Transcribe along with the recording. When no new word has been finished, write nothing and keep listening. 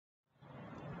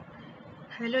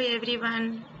Hello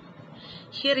everyone.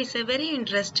 Here is a very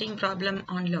interesting problem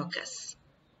on locus.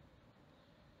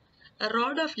 A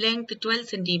rod of length 12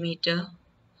 cm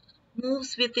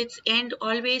moves with its end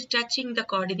always touching the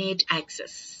coordinate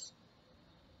axis.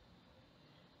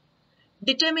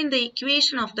 Determine the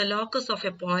equation of the locus of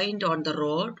a point on the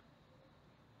rod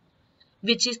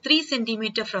which is 3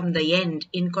 cm from the end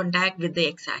in contact with the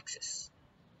x-axis.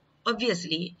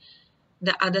 Obviously,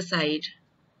 the other side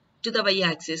to the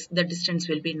y-axis the distance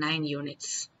will be 9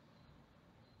 units.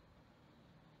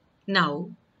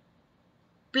 Now,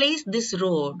 place this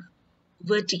rod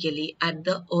vertically at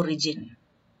the origin.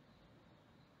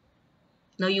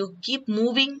 Now you keep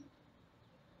moving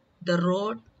the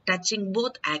rod touching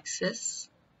both axes,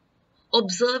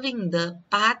 observing the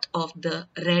path of the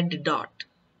red dot.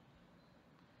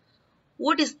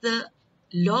 What is the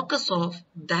locus of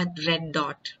that red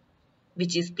dot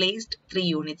which is placed 3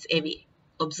 units away?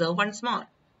 Observe once more.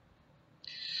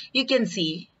 You can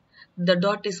see the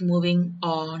dot is moving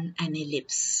on an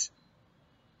ellipse.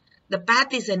 The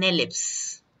path is an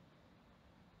ellipse.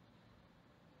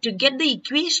 To get the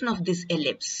equation of this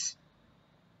ellipse,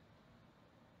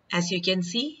 as you can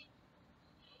see,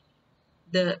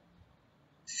 the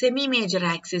semi-major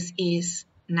axis is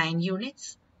 9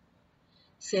 units.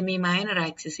 Semi-minor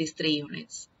axis is 3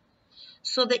 units.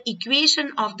 So the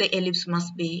equation of the ellipse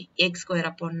must be x square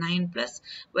upon 9 plus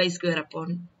y square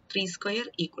upon 3 square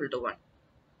equal to 1.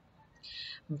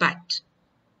 But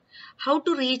how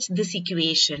to reach this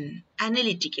equation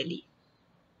analytically?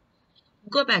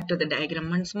 Go back to the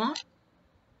diagram once more.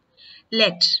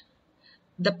 Let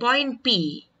the point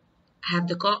P have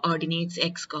the coordinates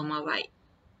x, y,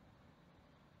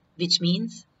 which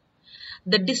means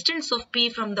the distance of P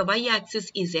from the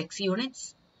y-axis is x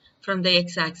units, from the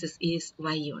x-axis is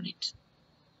y unit.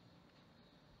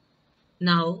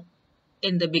 Now,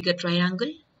 in the bigger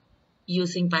triangle,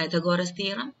 using Pythagoras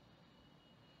theorem,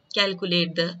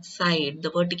 calculate the side,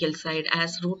 the vertical side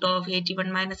as root of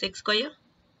 81 minus x square.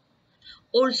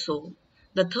 Also,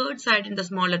 the third side in the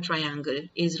smaller triangle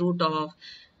is root of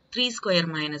 3 square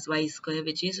minus y square,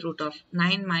 which is root of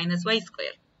 9 minus y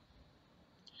square.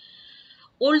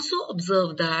 Also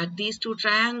observe that these two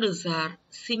triangles are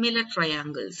similar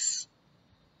triangles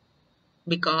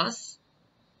because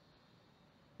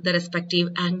the respective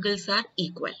angles are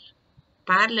equal.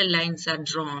 Parallel lines are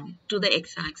drawn to the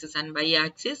x-axis and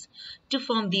y-axis to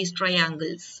form these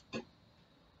triangles.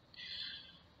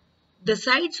 The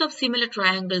sides of similar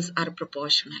triangles are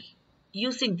proportional.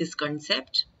 Using this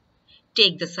concept,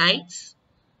 take the sides.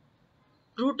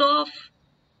 Root of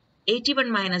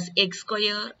 81 minus x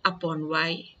square upon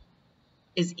y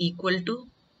is equal to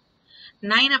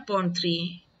 9 upon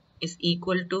 3 is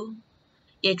equal to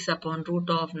x upon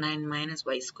root of 9 minus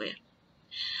y square.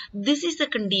 This is the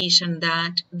condition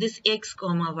that this x,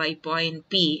 y point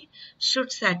P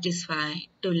should satisfy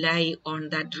to lie on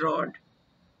that rod.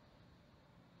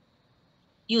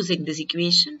 Using this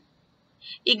equation,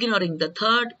 ignoring the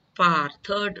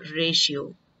third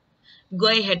ratio, go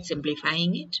ahead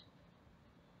simplifying it.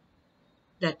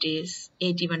 That is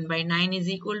 81 by 9 is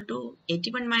equal to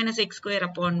 81 minus x square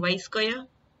upon y square.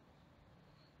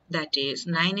 That is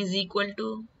 9 is equal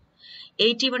to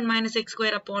 81 minus x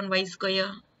square upon y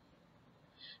square.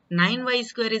 9y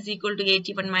square is equal to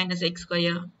 81 minus x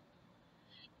square.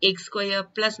 X square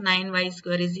plus 9y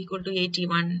square is equal to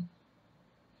 81.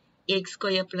 X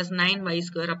square plus 9y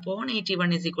square upon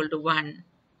 81 is equal to 1,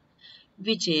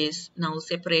 which is now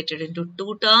separated into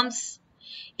two terms.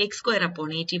 X square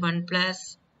upon 81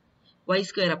 plus y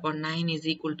square upon 9 is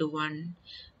equal to 1,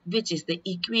 which is the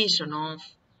equation of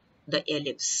the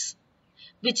ellipse,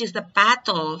 which is the path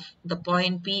of the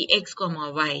point P x,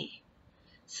 y,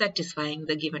 satisfying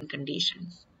the given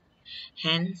conditions.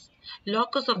 Hence,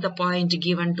 locus of the point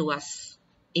given to us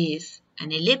is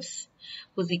an ellipse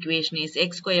whose equation is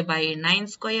x square by 9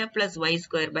 square plus y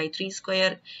square by 3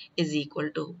 square is equal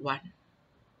to 1.